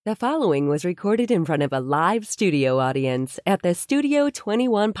The following was recorded in front of a live studio audience at the Studio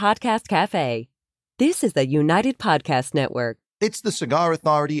 21 Podcast Cafe. This is the United Podcast Network. It's the Cigar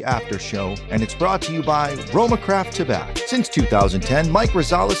Authority After Show, and it's brought to you by Roma Craft Tobacco. Since 2010, Mike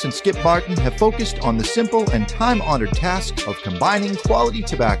Rosales and Skip Martin have focused on the simple and time-honored task of combining quality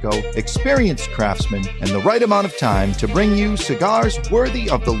tobacco, experienced craftsmen, and the right amount of time to bring you cigars worthy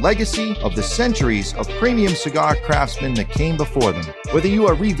of the legacy of the centuries of premium cigar craftsmen that came before them. Whether you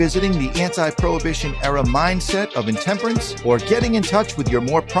are revisiting the anti-prohibition era mindset of intemperance or getting in touch with your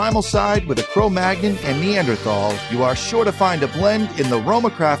more primal side with a Cro-Magnon and Neanderthal, you are sure to find a blend in the Roma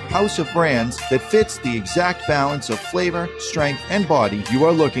Craft house of brands that fits the exact balance of flavor, strength, and body you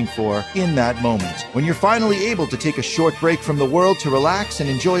are looking for in that moment. When you're finally able to take a short break from the world to relax and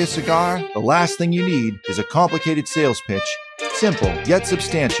enjoy a cigar, the last thing you need is a complicated sales pitch. Simple yet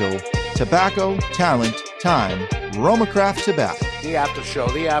substantial. Tobacco, talent, time. Roma Craft Tobacco. The after show,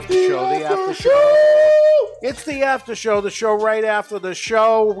 the after show, the after show. It's the after show, the show right after the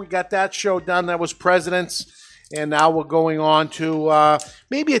show. We got that show done. That was Presidents. And now we're going on to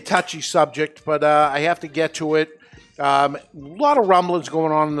maybe a touchy subject, but I have to get to it. A lot of rumblings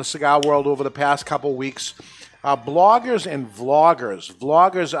going on in the cigar world over the past couple weeks. Bloggers and vloggers.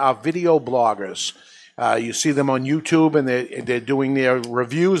 Vloggers are video bloggers. You see them on YouTube, and they're doing their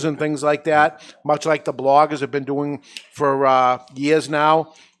reviews and things like that, much like the bloggers have been doing for years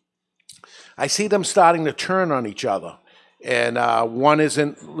now. I see them starting to turn on each other. And one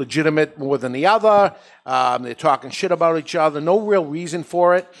isn't legitimate more than the other. They're talking shit about each other. No real reason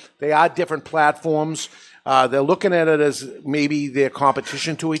for it. They are different platforms. They're looking at it as maybe their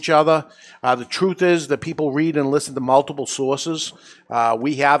competition to each other. The truth is that people read and listen to multiple sources.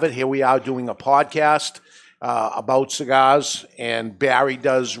 We have it. Here we are doing a podcast about cigars, and Barry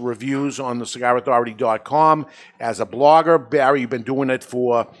does reviews on the cigarauthority.com as a blogger. Barry, you've been doing it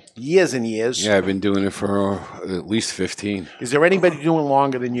for years and years. Yeah, I've been doing it for at least 15. Is there anybody doing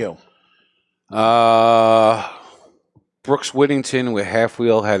longer than you? Brooks Whittington with Half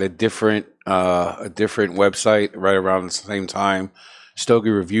Wheel had a different website right around the same time. Stogie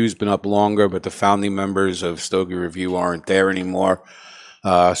Review's been up longer, but the founding members of Stogie Review aren't there anymore.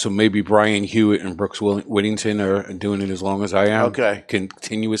 So maybe Brian Hewitt and Brooks Whittington are doing it as long as I am. Okay.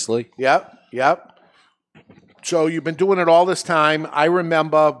 Continuously. Yep. So you've been doing it all this time. I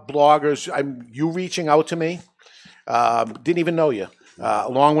remember bloggers, you reaching out to me, didn't even know you,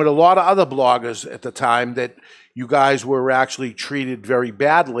 along with a lot of other bloggers at the time, that you guys were actually treated very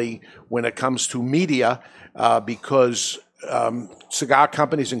badly when it comes to media because cigar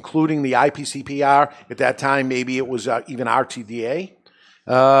companies, including the IPCPR, at that time, maybe it was even RTDA.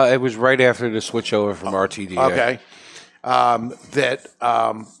 It was right after the switch over from RTDA. Okay. That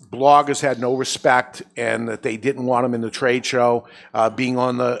bloggers had no respect and that they didn't want them in the trade show. Being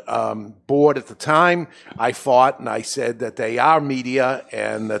on the board at the time, I fought and I said that they are media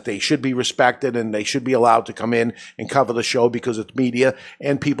and that they should be respected and they should be allowed to come in and cover the show because it's media,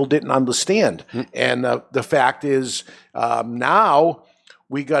 and people didn't understand. And the fact is now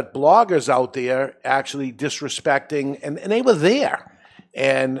we got bloggers out there actually disrespecting, and they were there.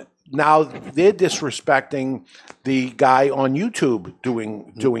 And now they're disrespecting the guy on YouTube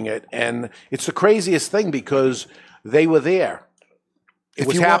doing it. And it's the craziest thing because they were there. It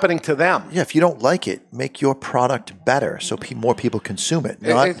was happening to them. Yeah, if you don't like it, make your product better so more people consume it.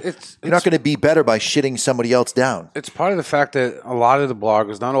 You're not going to be better by shitting somebody else down. It's part of the fact that a lot of the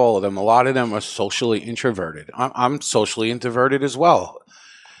bloggers, not all of them, a lot of them are socially introverted. I'm socially introverted as well.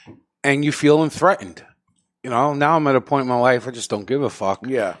 And you feel threatened. You know, now I'm at a point in my life I just don't give a fuck.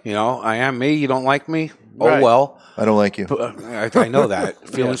 Yeah. You know, I am me. You don't like me? Oh, Right. well. I don't like you. I know that.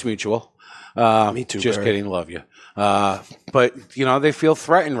 Feelings mutual. Me too. Just Barry. kidding. Love you. But, you know, they feel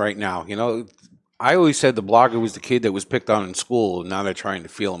threatened right now. You know, I always said the blogger was the kid that was picked on in school, and now they're trying to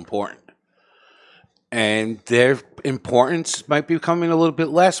feel important. And their importance might be becoming a little bit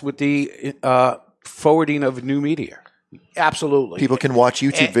less with the forwarding of new media. Absolutely. People can watch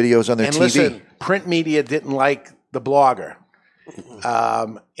YouTube videos on their and TV. Listen, print media didn't like the blogger.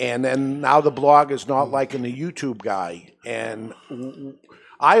 And then now the blogger's not liking the YouTube guy. And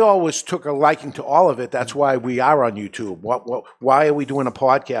I always took a liking to all of it. That's why we are on YouTube. Why are we doing a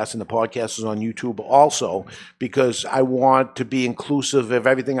podcast? And the podcast is on YouTube also, because I want to be inclusive of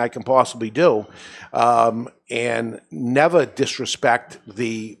everything I can possibly do, and never disrespect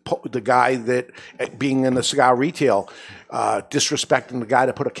the guy that, being in the cigar retail, disrespecting the guy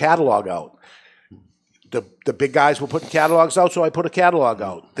that put a catalog out. The big guys were putting catalogs out, so I put a catalog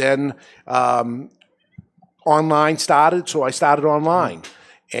out. Then online started, so I started online.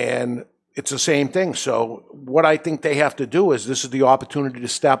 And it's the same thing. So what I think they have to do is this is the opportunity to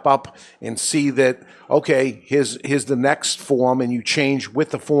step up and see that, okay, here's the next form, and you change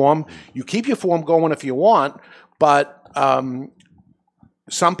with the form. You keep your form going if you want, but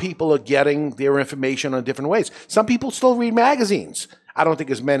some people are getting their information on different ways. Some people still read magazines. I don't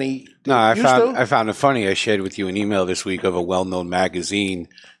think as many No, I used to. found it funny. I shared with you an email this week of a well-known magazine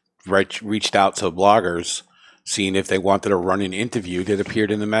reached out to bloggers, seeing if they wanted to run an interview that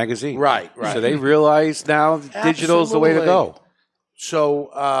appeared in the magazine. Right. So they realize now digital is the way to go. So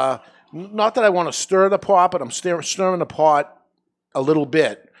not that I want to stir the pot, but I'm stirring the pot a little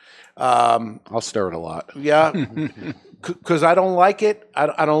bit. I'll stir it a lot. Yeah, because I don't like it.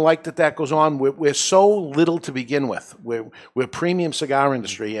 I don't like that goes on. We're so little to begin with. We're premium cigar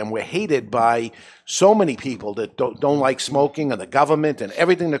industry, and we're hated by so many people that don't like smoking, and the government, and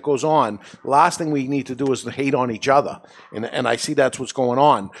everything that goes on. Last thing we need to do is to hate on each other, and I see that's what's going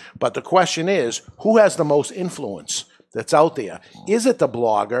on. But the question is, who has the most influence that's out there? Is it the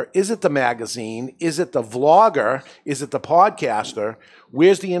blogger? Is it the magazine? Is it the vlogger? Is it the podcaster?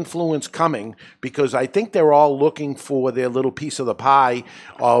 Where's the influence coming? Because I think they're all looking for their little piece of the pie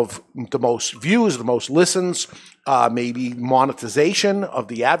of the most views, the most listens, maybe monetization of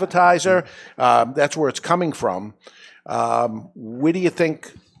the advertiser. That's where it's coming from. Where do you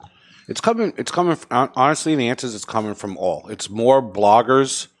think? It's coming. Honestly, the answer is it's coming from all. It's more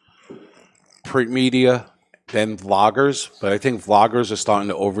bloggers, print media, than vloggers, but I think vloggers are starting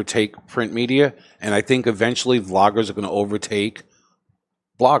to overtake print media, and I think eventually vloggers are going to overtake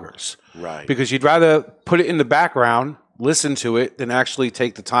bloggers. Right. Because you'd rather put it in the background, listen to it, than actually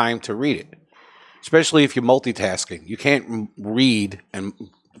take the time to read it. Especially if you're multitasking. You can't read and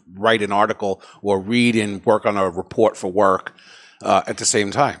write an article or read and work on a report for work at the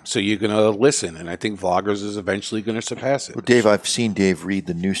same time. So you're going to listen, and I think vloggers is eventually going to surpass it. Well, Dave, I've seen Dave read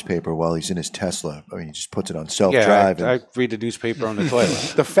the newspaper while he's in his Tesla. I mean, he just puts it on self-drive. Yeah, I read the newspaper on the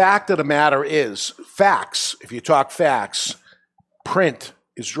toilet. The fact of the matter is, facts, if you talk facts, print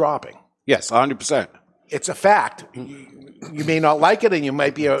is dropping. Yes, 100%. It's a fact. You may not like it, and you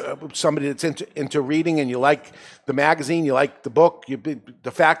might be somebody that's into reading, and you like the magazine, you like the book.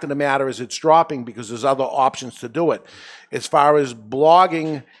 The fact of the matter is it's dropping because there's other options to do it. As far as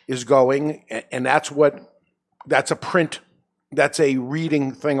blogging is going, and that's a print, that's a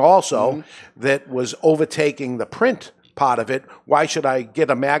reading thing also that was overtaking the print part of it. Why should I get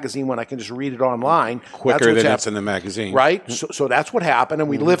a magazine when I can just read it online? Quicker than it's in the magazine. Right? So that's what happened, and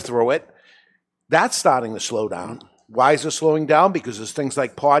we lived through it. That's starting to slow down. Why is it slowing down? Because there's things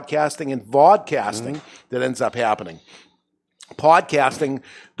like podcasting and vodcasting that ends up happening. Podcasting,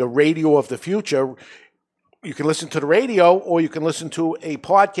 the radio of the future, you can listen to the radio or you can listen to a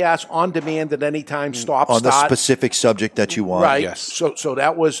podcast on demand at any time, stop, on start. the specific subject that you want. Right. Yes. So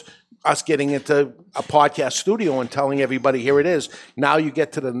that was us getting into a podcast studio and telling everybody, here it is. Now you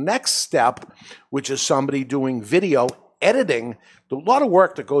get to the next step, which is somebody doing video editing. A lot of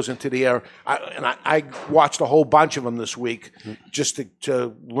work that goes into the air. I watched a whole bunch of them this week just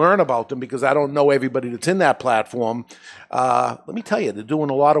to learn about them because I don't know everybody that's in that platform. Let me tell you, they're doing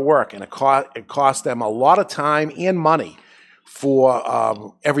a lot of work, and it costs them a lot of time and money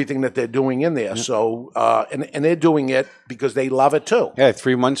for everything that they're doing in there. So, and they're doing it because they love it too. Yeah,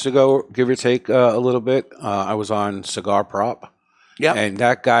 3 months ago, give or take a little bit, I was on Cigar Prop. Yeah, and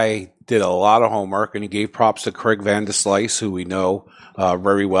that guy did a lot of homework, and he gave props to Craig Van der Slice, who we know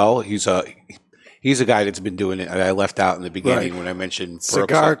very well. He's a guy that's been doing it, and I left out in the beginning when I mentioned Brooks.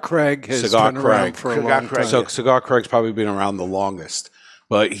 Cigar Craig has been around for a long time. So Cigar Craig's probably been around the longest,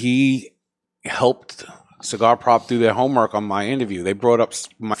 but he helped Cigar Prop do their homework on my interview. They brought up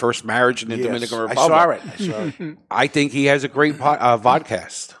my first marriage in the Dominican Republic. I saw it. I think he has a great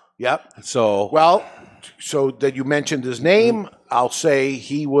vodcast. Yep. So that you mentioned his name, I'll say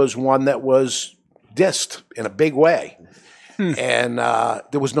he was one that was dissed in a big way. And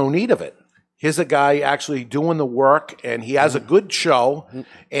there was no need of it. Here's a guy actually doing the work, and he has a good show,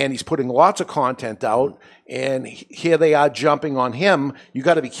 and he's putting lots of content out, and here they are jumping on him. You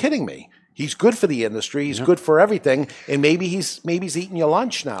got to be kidding me. He's good for the industry. He's good for everything, and maybe he's eating your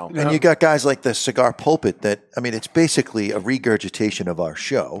lunch now. And you got guys like the Cigar Pulpit that, I mean, it's basically a regurgitation of our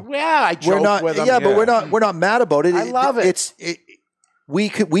show. Yeah, I joke with him. Yeah, but we're not mad about it. I love it.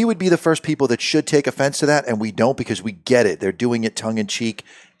 We would be the first people that should take offense to that, and we don't because we get it. They're doing it tongue in cheek,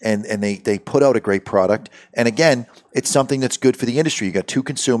 and they put out a great product. And again, it's something that's good for the industry. You got two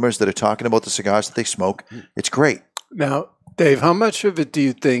consumers that are talking about the cigars that they smoke. It's great. Now, Dave, how much of it do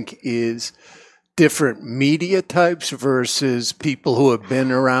you think is different media types versus people who have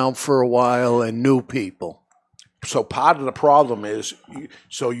been around for a while and new people? So part of the problem is,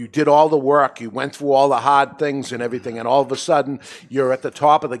 so you did all the work, you went through all the hard things and everything, and all of a sudden you're at the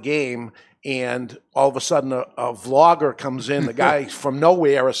top of the game, and all of a sudden a vlogger comes in, the guy from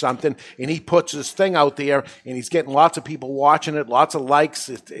nowhere or something, and he puts his thing out there, and he's getting lots of people watching it, lots of likes,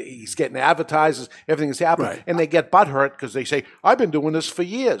 he's getting advertisers, everything's happening, and they get butthurt because they say, I've been doing this for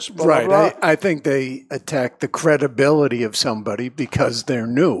years. Blah, right. blah, blah. I think they attack the credibility of somebody because they're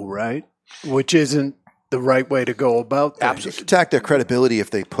new, right? Which isn't the right way to go about things. Absolutely. Attack their credibility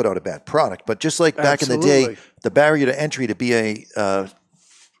if they put out a bad product. But just like back in the day, the barrier to entry to be a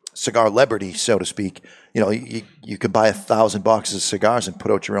cigar celebrity, so to speak, you could buy 1,000 boxes of cigars and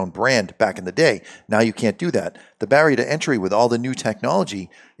put out your own brand back in the day. Now you can't do that. The barrier to entry with all the new technology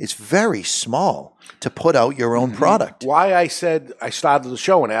is very small to put out your own product. Why I said I started the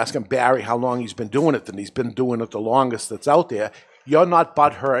show and asked him, Barry, how long he's been doing it, and he's been doing it the longest that's out there. You're not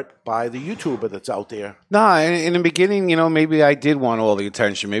butthurt by the YouTuber that's out there. No, in the beginning, maybe I did want all the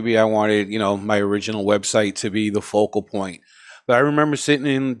attention. Maybe I wanted, my original website to be the focal point. But I remember sitting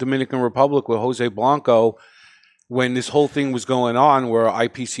in Dominican Republic with Jose Blanco when this whole thing was going on, where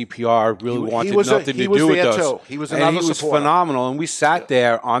IPCPR really wanted nothing to do with us. Too. He was another and he was supporter. phenomenal. And we sat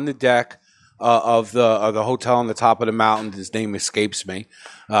there on the deck of the hotel on the top of the mountain. His name escapes me.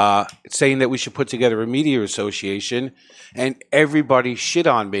 Saying that we should put together a media association, and everybody shit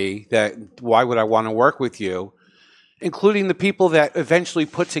on me that why would I want to work with you, including the people that eventually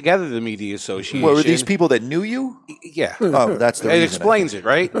put together the media association. Were these people that knew you? Yeah. Oh, that's the reason. It explains it,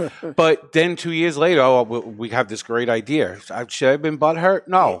 right? But then 2 years later, we have this great idea. Should I have been butthurt?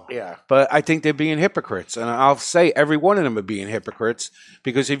 No. Yeah. But I think they're being hypocrites. And I'll say every one of them are being hypocrites,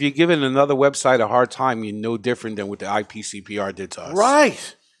 because if you're giving another website a hard time, you're no different than what the IPCPR did to us.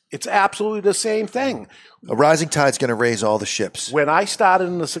 Right. It's absolutely the same thing. A rising tide's going to raise all the ships. When I started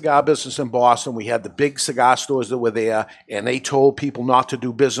in the cigar business in Boston, we had the big cigar stores that were there, and they told people not to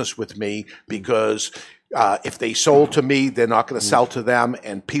do business with me because if they sold to me, they're not going to sell to them,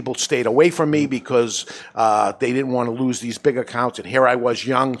 and people stayed away from me because they didn't want to lose these big accounts. And here I was,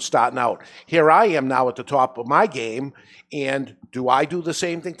 young, starting out. Here I am now at the top of my game, and do I do the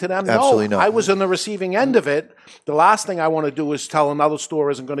same thing to them? Absolutely no. not. I was on the receiving end of it. The last thing I want to do is tell another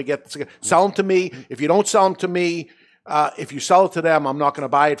store isn't going to get the cigar. Sell them to me. If you don't sell them to me, if you sell it to them, I'm not going to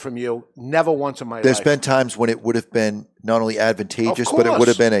buy it from you. Never once in my life. There's been times when it would have been not only advantageous, Of but it would course.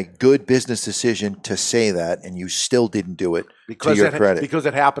 have been a good business decision to say that, and you still didn't do it to your credit. Because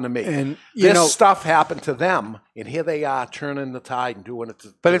it happened to me. And, this stuff happened to them, and here they are turning the tide and doing it.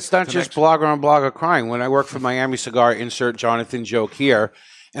 But it's not just blogger on blogger crying. When I worked for Miami Cigar, insert Jonathan joke here,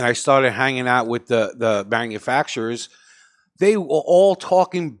 and I started hanging out with the manufacturers, they were all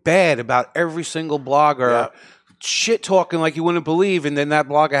talking bad about every single blogger. Shit talking like you wouldn't believe, and then that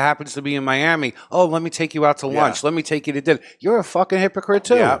blogger happens to be in Miami. Oh, let me take you out to lunch. Let me take you to dinner. You're a fucking hypocrite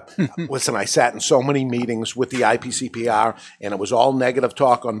too. Yeah. Listen, I sat in so many meetings with the IPCPR, and it was all negative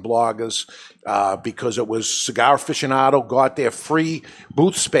talk on bloggers because it was Cigar Aficionado got their free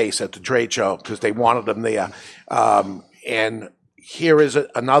booth space at the trade show because they wanted them there. And here is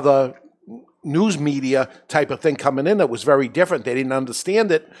another news media type of thing coming in that was very different. They didn't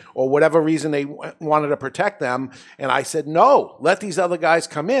understand it, or whatever reason they wanted to protect them. And I said, no, let these other guys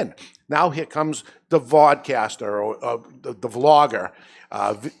come in. Now here comes the vodcaster or the vlogger,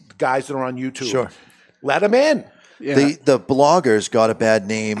 guys that are on YouTube. Sure. Let them in. Yeah. The bloggers got a bad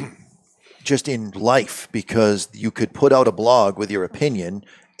name just in life because you could put out a blog with your opinion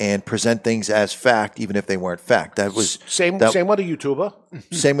and present things as fact, even if they weren't fact. That was Same with a YouTuber.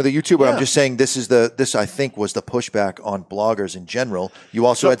 Same with a YouTuber. Yeah. I'm just saying this I think was the pushback on bloggers in general. You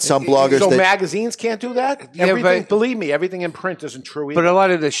also had some bloggers So that magazines can't do that? Yeah, Everything, but- believe me, everything in print isn't true either. But a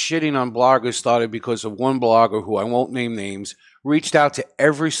lot of the shitting on bloggers started because of one blogger, who I won't name names, reached out to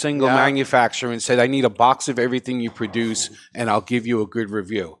every single manufacturer and said, I need a box of everything you produce and I'll give you a good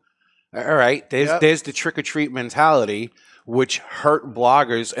review. All right, there's the trick-or-treat mentality, which hurt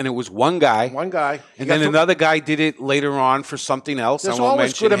bloggers, and it was one guy. You And got then another guy did it later on for something else. There's I won't always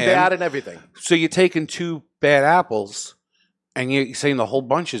mention good and him. bad in everything. So you're taking two bad apples, and you're saying the whole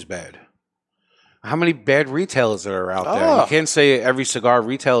bunch is bad. How many bad retailers are out there? You can't say every cigar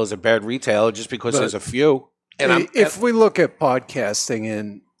retailer is a bad retailer just because there's a few. And if we look at podcasting,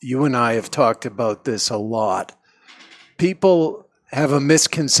 and you and I have talked about this a lot, people have a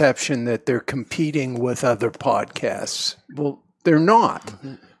misconception that they're competing with other podcasts. Well, they're not,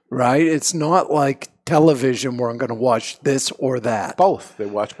 right? It's not like television where I'm going to watch this or that. both. They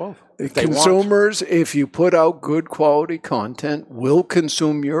watch both. They want. Consumers, if you put out good quality content, will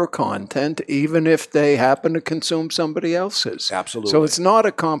consume your content, even if they happen to consume somebody else's. Absolutely. So it's not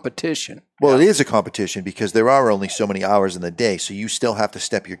a competition. Well, it is a competition because there are only so many hours in the day, so you still have to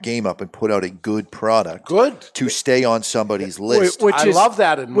step your game up and put out a good product. To stay on somebody's list. I love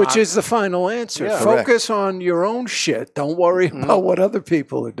that. Which is the final answer. Yeah. Focus on your own shit. Don't worry about what other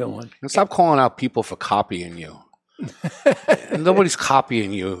people are doing. And stop calling out people for copying you. Nobody's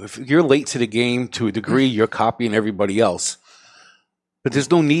copying you. If you're late to the game, to a degree, you're copying everybody else. But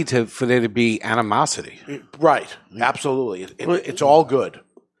there's no need for there to be animosity. Right. Absolutely. It's all good.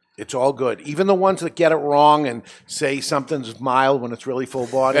 It's all good. Even the ones that get it wrong and say something's mild when it's really full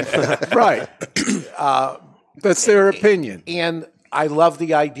body. Right. That's their opinion. And I love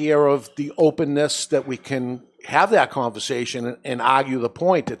the idea of the openness that we can have that conversation and argue the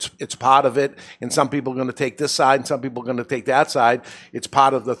point. It's part of it, and some people are going to take this side, and some people are going to take that side. It's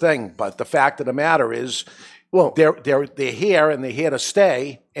part of the thing. But the fact of the matter is, well, they're here and they're here to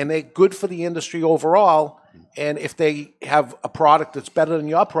stay, and they're good for the industry overall. And if they have a product that's better than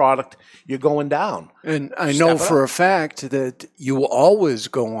your product, you're going down. And I know for a fact that you will always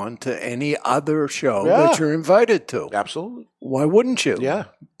go on to any other show that you're invited to. Absolutely. Why wouldn't you? Yeah.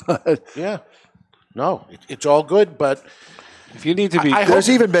 Yeah. No, it's all good, but if you need to be, there's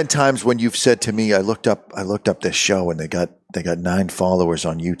even been times when you've said to me, I looked up this show and they got 9 followers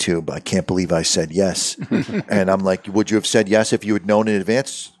on YouTube. I can't believe I said yes. And I'm like, would you have said yes if you had known in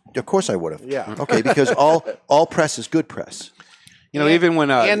advance? Of course I would have. Yeah. Okay, because all press is good press. You know, even when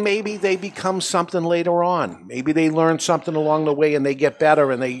and maybe they become something later on. Maybe they learn something along the way and they get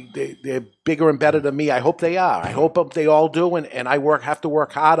better and they're bigger and better than me. I hope they are. I hope they all do, and I have to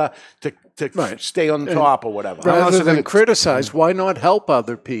work harder to stay on the top or whatever. Rather than criticize, why not help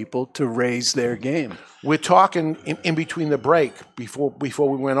other people to raise their game? We're talking in between the break before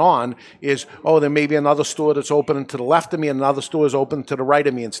we went on is, there may be another store that's opening to the left of me and another store is open to the right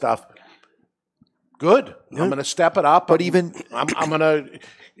of me and stuff. Good. I'm going to step it up. But even I'm going to.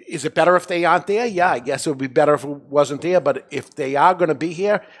 Is it better if they aren't there? Yeah, I guess it would be better if it wasn't there. But if they are going to be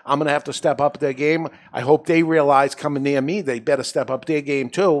here, I'm going to have to step up their game. I hope they realize coming near me, they better step up their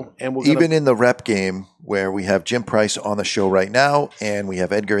game too. And we're even in the rep game where we have Jim Price on the show right now and we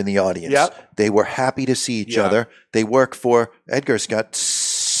have Edgar in the audience, they were happy to see each other. They work for Edgar's got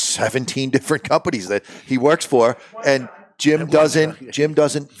 17 different companies that he works for, and Jim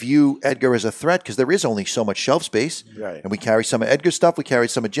doesn't view Edgar as a threat because there is only so much shelf space. Right. And we carry some of Edgar's stuff, we carry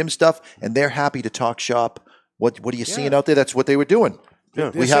some of Jim's stuff, and they're happy to talk shop. What are you seeing out there? That's what they were doing. Yeah.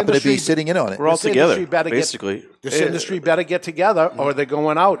 We happen to be sitting in on it. We're all together, basically. This industry better get together or they're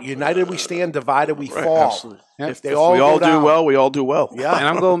going out. United we stand, divided we fall. Absolutely. If we all do well, we all do well. Yeah. And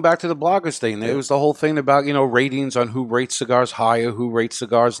I'm going back to the bloggers thing. There was the whole thing about, ratings on who rates cigars higher, who rates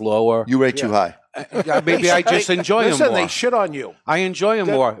cigars lower. You rate too high. Maybe I just enjoy them more. Listen, they shit on you. I enjoy them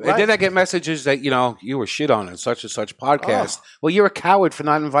more. Right. And then I get messages that, you were shit on in such and such podcast. Well, you're a coward for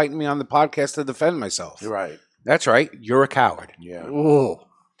not inviting me on the podcast to defend myself. You're right. That's right. You're a coward. Yeah. Whoa.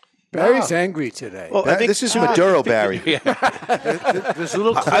 Barry's angry today. Well, I think this is Maduro, Barry. There's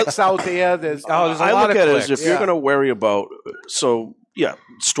little clicks out there. There's a I lot look of at it clicks. as if you're going to worry about,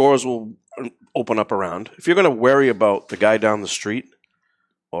 stores will open up around. If you're going to worry about the guy down the street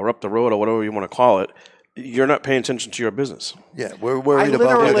or up the road or whatever you want to call it, you're not paying attention to your business. Yeah, we're worried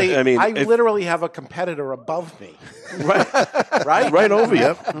about it. I literally have a competitor above me. Right over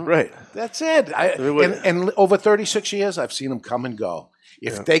you. Right. That's it. And over 36 years, I've seen them come and go.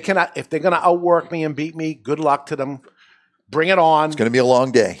 If they're going to outwork me and beat me, good luck to them. Bring it on. It's going to be a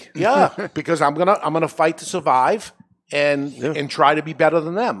long day. Yeah, because I'm gonna fight to survive and try to be better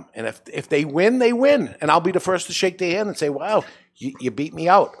than them. And if they win, they win, and I'll be the first to shake their hand and say, "Wow, you beat me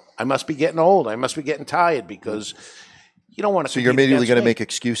out. I must be getting old. I must be getting tired because you don't want to." So you're immediately going to make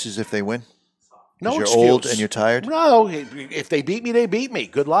excuses if they win? No you're excuse. old and you're tired? No, if they beat me, they beat me.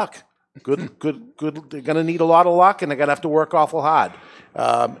 Good luck. Good. They're going to need a lot of luck, and they're going to have to work awful hard.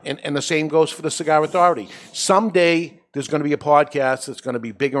 And the same goes for the Cigar Authority. Someday there's going to be a podcast that's going to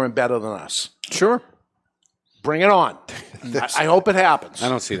be bigger and better than us. Sure. Bring it on. I hope it happens. I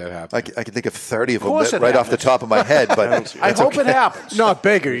don't see that happening. I can think of 30 of them course it right off the happens. top of my head, but I hope it happens. Not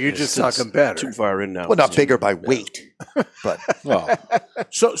bigger. You're just talking better. Too far in now. well, not bigger by weight, but Well,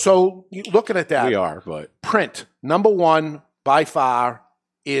 So looking at that, we are, but print number one by far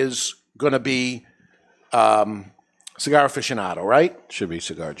is going to be Cigar Aficionado, right? should be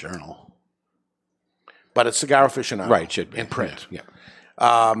Cigar Journal. But it's Cigar Aficionado, Right, should be. in print. Yeah.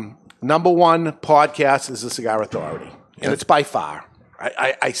 Number one podcast is the Cigar Authority, and it's by far.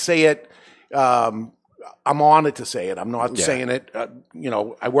 I say it. I'm honored to say it. I'm not saying it.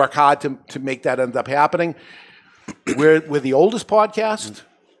 I work hard to make that end up happening. We're the oldest podcast,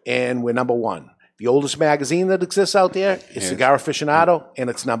 and we're number one. The oldest magazine that exists out there is Cigar Aficionado, and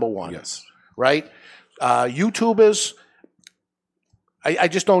it's number one. Yes. right? YouTubers, I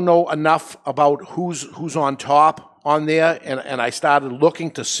just don't know enough about who's on top on there, and I started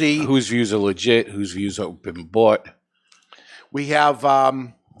looking to see. Whose views are legit, whose views have been bought. We have,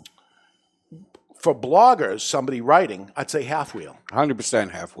 for bloggers, somebody writing, I'd say half wheel,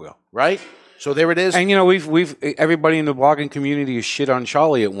 100% half wheel. right? So there it is. And we've everybody in the blogging community is shit on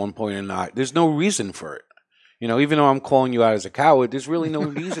Charlie at one point or not. There's no reason for it. Even though I'm calling you out as a coward, there's really no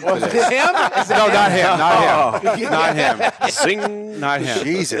reason for this. Him? No, not him. Not him. Zing. Not him.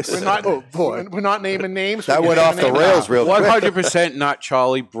 Jesus. We're not naming names. That We're went off the naming rails real quick. 100% not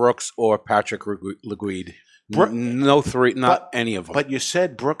Charlie Brooks or Patrick Leguide. No three, not any of them. But you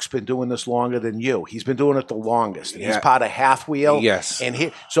said Brooks been doing this longer than you. He's been doing it the longest. And He's Yeah. part of Half Wheel. Yes.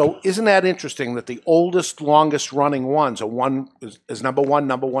 And so isn't that interesting that the oldest, longest running ones are is number one.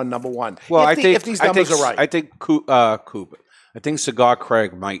 Well, if these numbers are right. I think Coop. I think Cigar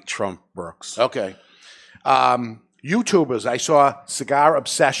Craig might trump Brooks. Okay. YouTubers, I saw Cigar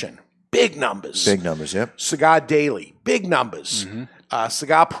Obsession, big numbers. Big numbers, yep. Cigar Daily, big numbers.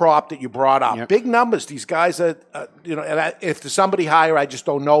 Cigar Prop that you brought up, big numbers. These guys are, and if there's somebody higher, I just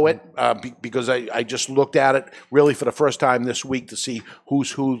don't know it because I just looked at it really for the first time this week to see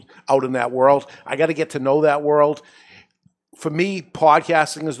who's who out in that world. I got to get to know that world. For me,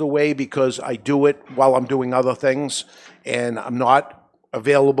 podcasting is the way because I do it while I'm doing other things, and I'm not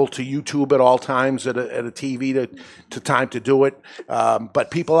available to YouTube at all times at a TV to time to do it.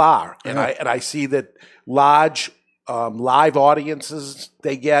 But people are, and I see that large live audiences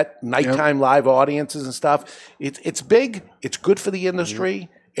they get, nighttime live audiences and stuff. It's big. It's good for the industry,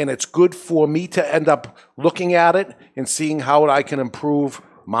 and it's good for me to end up looking at it and seeing how I can improve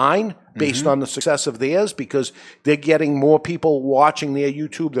mine based on the success of theirs, because they're getting more people watching their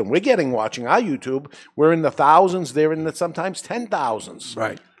YouTube than we're getting watching our YouTube. We're in the thousands. They're in the sometimes 10,000s.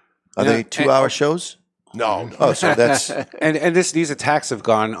 Right. Are they 2-hour shows? No. Oh, so that's And these attacks have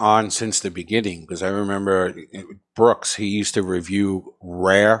gone on since the beginning, because I remember Brooks, he used to review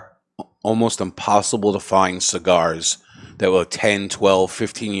rare, almost impossible to find cigars that were 10, 12,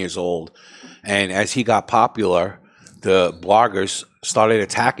 15 years old. And as he got popular, the bloggers started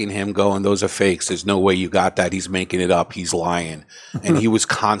attacking him, going, those are fakes. There's no way you got that. He's making it up. He's lying. And he was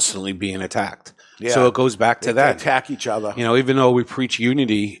constantly being attacked. Yeah. So it goes back to They that. attack each other. Even though we preach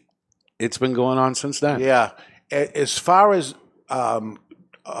unity, it's been going on since then. Yeah. As far as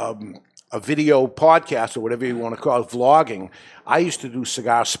a video podcast or whatever you want to call it, vlogging, I used to do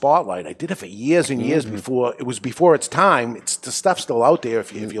Cigar Spotlight. I did it for years and years before. It was before its time. The stuff's still out there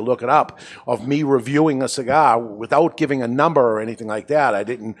if you look it up, of me reviewing a cigar without giving a number or anything like that. I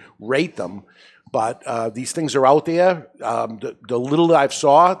didn't rate them. But these things are out there. The little that I've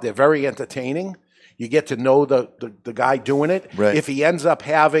saw, they're very entertaining. You get to know the guy doing it. Right. If he ends up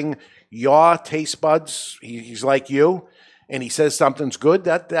having your taste buds, he's like you, and he says something's good,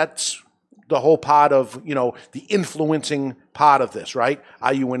 that's the whole part of, the influencing part of this, right?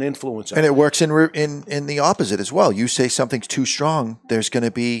 Are you an influencer? and it works in the opposite as well. You say something's too strong, there's going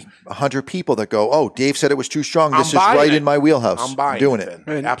to be 100 people that go, "Oh, Dave said it was too strong. This is buying right it. in my wheelhouse. I'm buying doing it. it."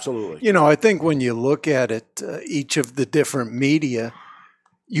 Then. Absolutely. I think when you look at it, each of the different media,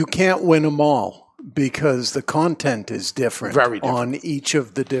 you can't win them all because the content is different, Very different. on each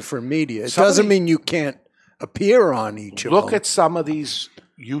of the different media. It Some of doesn't the- mean you can't appear on each of Look them. at some of these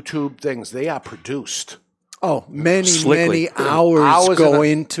YouTube things. They are produced. many Slickly. hours Hours go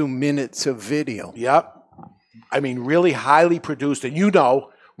in into minutes of video. Yep. I mean, really highly produced. And you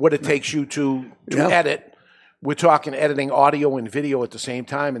know what it takes you to Yeah. edit. We're talking editing audio and video at the same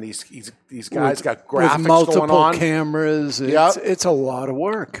time. And these guys got graphics with multiple going on. cameras. Yep. It's a lot of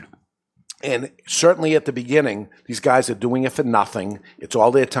work. And certainly at the beginning, these guys are doing it for nothing. It's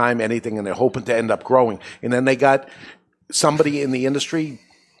all their time, anything, and they're hoping to end up growing. And then they got somebody in the industry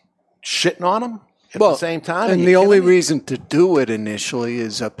shitting on them at the same time. And Are the you only kidding me? reason to do it initially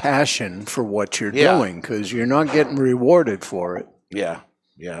is a passion for what you're Yeah. doing, because you're not getting rewarded for it. Yeah,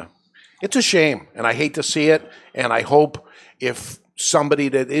 yeah. It's a shame, and I hate to see it. And I hope if somebody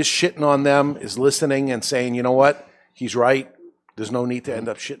that is shitting on them is listening and saying, you know what, he's right. There's no need to end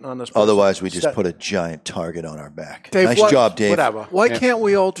up shitting on this person. Otherwise, we just Step- put a giant target on our back. Dave, nice what- job, Dave. Whatever. Why can't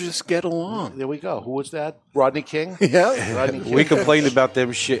we all just get along? There we go. Who was that? Rodney King? Yeah. Rodney King. We complained about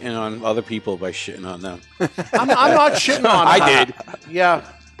them shitting on other people by shitting on them. I'm not shitting on I her. did. Yeah,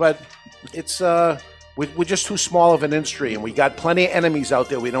 but it's we're just too small of an industry, and we got plenty of enemies out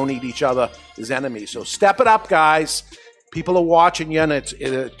there. We don't need each other as enemies. So step it up, guys. people are watching you, and it's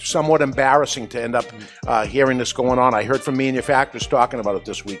somewhat embarrassing to end up hearing this going on. I heard from manufacturers talking about it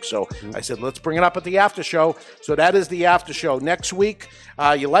this week, so I said, let's bring it up at the after show. So that is the after show. Next week,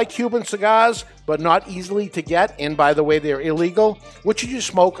 you like Cuban cigars, but not easily to get, and by the way, they're illegal. What should you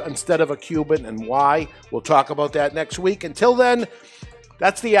smoke instead of a Cuban, and why? We'll talk about that next week. Until then,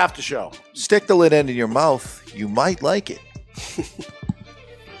 that's the after show. Stick the lit end in your mouth. You might like it.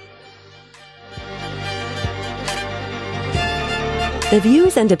 The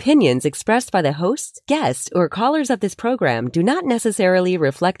views and opinions expressed by the hosts, guests, or callers of this program do not necessarily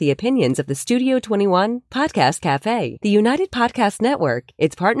reflect the opinions of the Studio 21 Podcast Cafe, the United Podcast Network,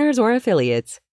 its partners, or affiliates.